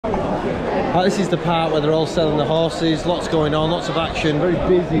This is the part where they're all selling the horses, lots going on, lots of action, very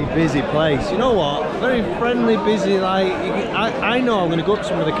busy place. You know what? Very friendly, busy, like, I know I'm going to go up to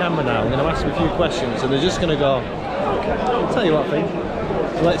them with the camera now, I'm going to ask them a few questions and they're just going to go, okay, I'll tell you what I think.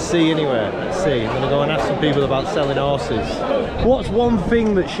 So let's see anyway, let's see. I'm going to go and ask some people about selling horses. What's one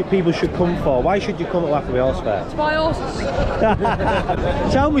thing that people should come for? Why should you come at Appelby Horse Fair? To buy horses.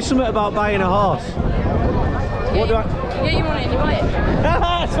 Tell me something about buying a horse. What do I... Yeah, you want it and you buy it.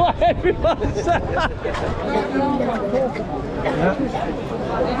 That's what everyone says.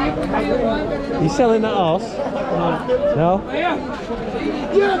 You selling that horse? No?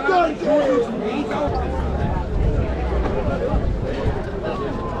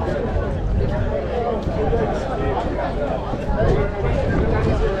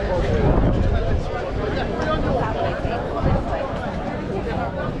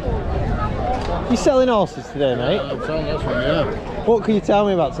 You selling horses today, mate? Yeah, I'm selling this one, yeah. What can you tell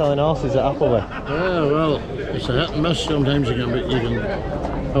me about selling horses at Appelby? Yeah, well, it's a hit and miss. Sometimes you can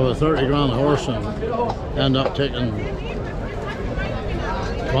have a 30 grand horse and end up taking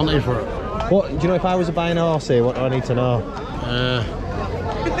 20 for it. What do you know? If I was buying a horse here, what do I need to know?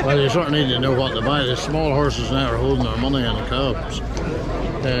 Well, you sort of need to know what to buy. The small horses now are holding their money in the cabs.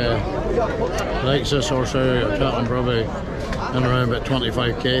 Like this horse here, you're talking probably in around about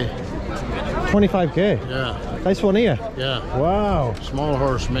 25k. 25k? Yeah. This one here? Yeah. Wow. Small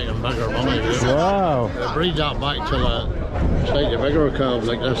horse making bigger money. Really. Wow. They breed that back to a slightly bigger cab,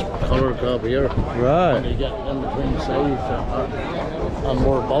 like this colour cab here. Right. And you get in between size and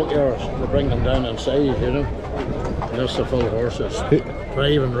more bulkier, they bring them down in size, you know. Just the full horses.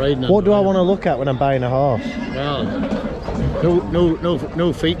 Driving, riding. What do I want to look at when I'm buying a horse? Well,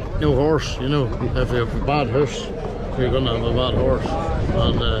 no feet, no horse, you know. If you have a bad horse, you're going to have a bad horse.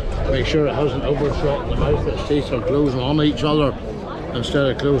 And make sure it hasn't overshot the mouth, its teeth are closing on each other instead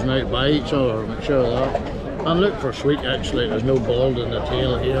of closing out by each other. Make sure of that. And look for sweet, actually. There's no bald in the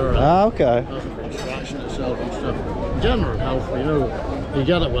tail here. Ah, okay. It hasn't been scratching itself and stuff. General health, you know. You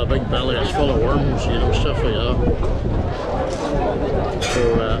get it with a big belly, it's full of worms, you know, stuff like that.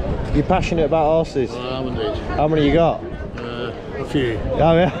 So, you're passionate about horses? I am indeed. How many you got? A few.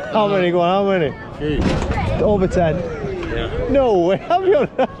 Oh, yeah. How many? Go on, how many? A few. Over 10? Yeah. No way, have you?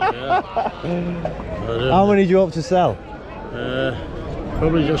 Yeah. How many do you hope to sell?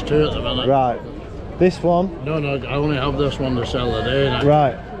 Probably just 2 at the minute. Right. This one? No, I only have this one to sell today.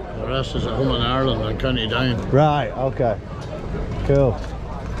 Right. The rest is at home in Ireland and County Down. Right, okay. Cool.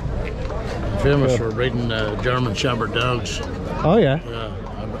 I'm famous for breeding German Shepherd dogs. Oh yeah? Yeah,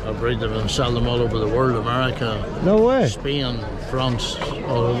 I breed them and sell them all over the world, America. No way. Spain, France,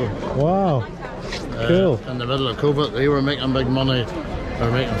 all over. Wow. Cool. In the middle of COVID, they were making big money. They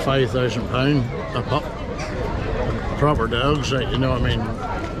were making £5,000 a pup. Proper dogs, like, you know what I mean?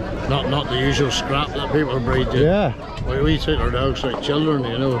 Not the usual scrap that people breed. Yeah. We treat our dogs like children,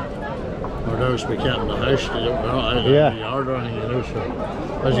 you know. Our dogs we kept in the house, they don't go out in the yard or anything, you know. So,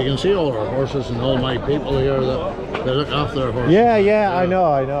 as you can see, all our horses and all my people here, that they look after their horses. Yeah, I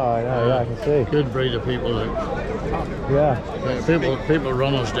know, yeah, I can see. Good breed of people. Yeah. People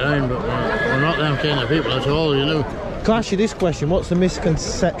run us down, but we're not them kind of people at all, you know. Can I ask you this question? What's the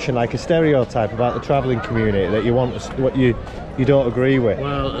misconception, like a stereotype about the travelling community that you want, what you don't agree with?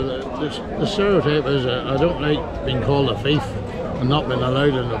 Well, the stereotype is I don't like being called a thief and not being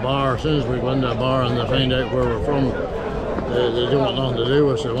allowed in the bar. As soon as we go into a bar and they find out where we're from, they don't want nothing to do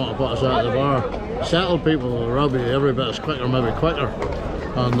with us. They want to put us out of the bar. Settled people will rob you every bit as quicker, maybe quicker.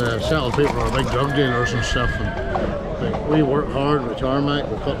 And settled people are big drug dealers and stuff. And, like, we work hard, we tarmac,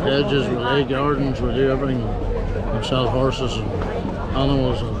 we cut hedges, we lay gardens, we do everything. We sell horses and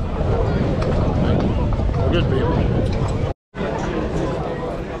animals, and we're good people.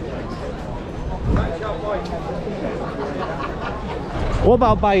 What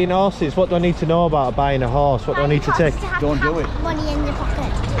about buying horses? What do I need to know about buying a horse? What do I need to take? Don't do it. Money in your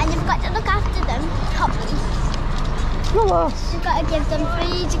pocket, and you've got to look after them properly. You've got to give them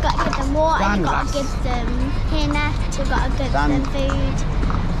food, you've got to give them water, you've got to give them hairnet, you've got to give them food.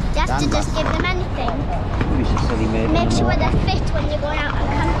 You have to just give them anything. Make sure they're fit when you're going out and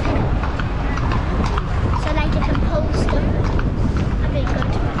camping. So like you can post them. That'd be good.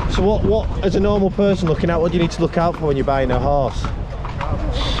 So what, as a normal person looking out, what do you need to look out for when you're buying a horse?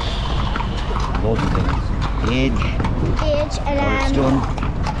 Loads of things. Age. Age and it's done.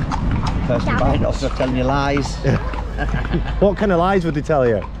 Person buying it off, not telling you lies. What kind of lies would they tell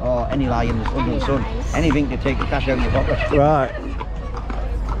you? Oh, any lie under the sun. Anything to take the cash out of your pocket. Right.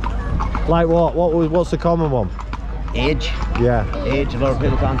 Like what? What's the common one? Age. Yeah. Age. A lot of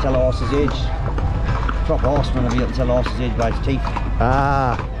people can't tell a horse's age. Proper horsemen will be able to tell a horse's age by its teeth.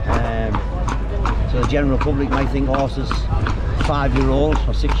 Ah. So the general public might think horses 5-year-old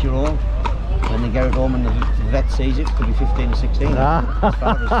or 6-year-old. When they get it home and the vet sees it, could be 15 or 16. As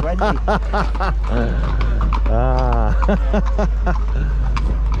far as 20.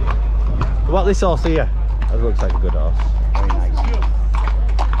 What about this horse here? That looks like a good horse. Very nice.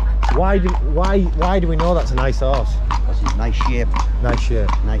 Why do we know that's a nice horse? Because it's nice shape. Nice shape.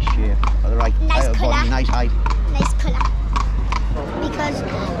 Nice shape. Got the right Nice height of body, colour. nice height. Nice colour. Because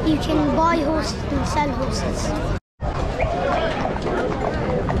you can buy horses and sell horses.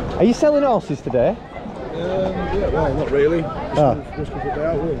 Are you selling horses today? Yeah, well, not really. Oh. Just put it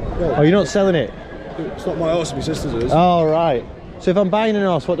out. Well, Oh, you're not selling it? it's not my horse, my sister's is. Oh, right. So if I'm buying an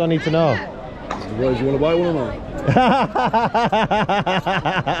horse, what do I need to know? Well, do you want to buy one or not?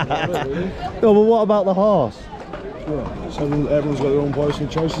 No, but what about the horse? Well, everyone's got their own personal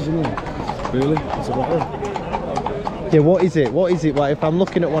choices, isn't it? Really? That's about it. Yeah, what is it? What is it? Like, if I'm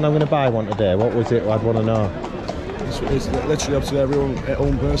looking at one, I'm going to buy one today. What was it I'd want to know? It's literally up to everyone,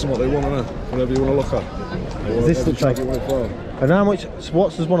 own person, what they want, innit? Whatever you want to look at. This looks like... You want it for. And how much... So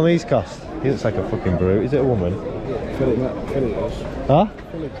what does one of these cost? He looks like a fucking brute. Is it a woman? Philip is. Huh?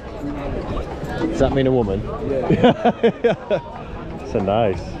 Does that mean a woman? Yeah. It's a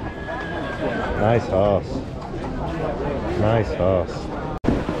nice horse. Nice horse.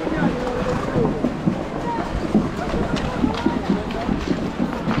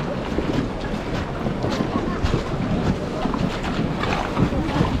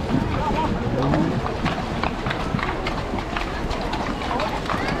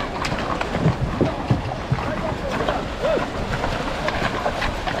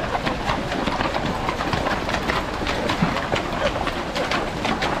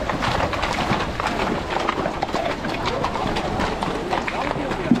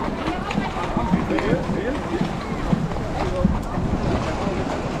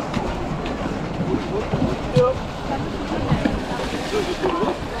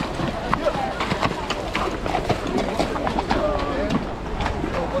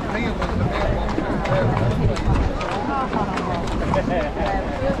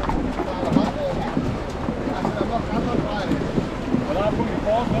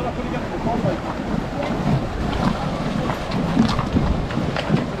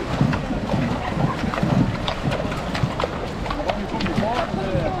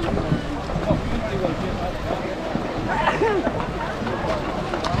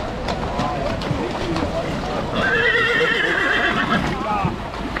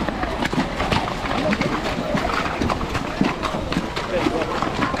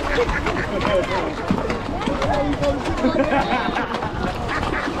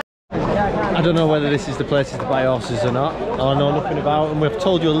 I don't know whether this is the places to buy horses or not. I know nothing about them. We've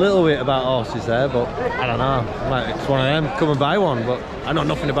told you a little bit about horses there, but I don't know. Like, it's one of them. Come and buy one, but I know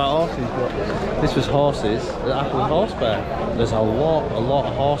nothing about horses. But this was horses at Appelby Horse Fair. There's a lot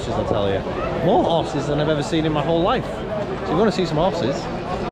of horses, I tell you. More horses than I've ever seen in my whole life. So if you want to see some horses,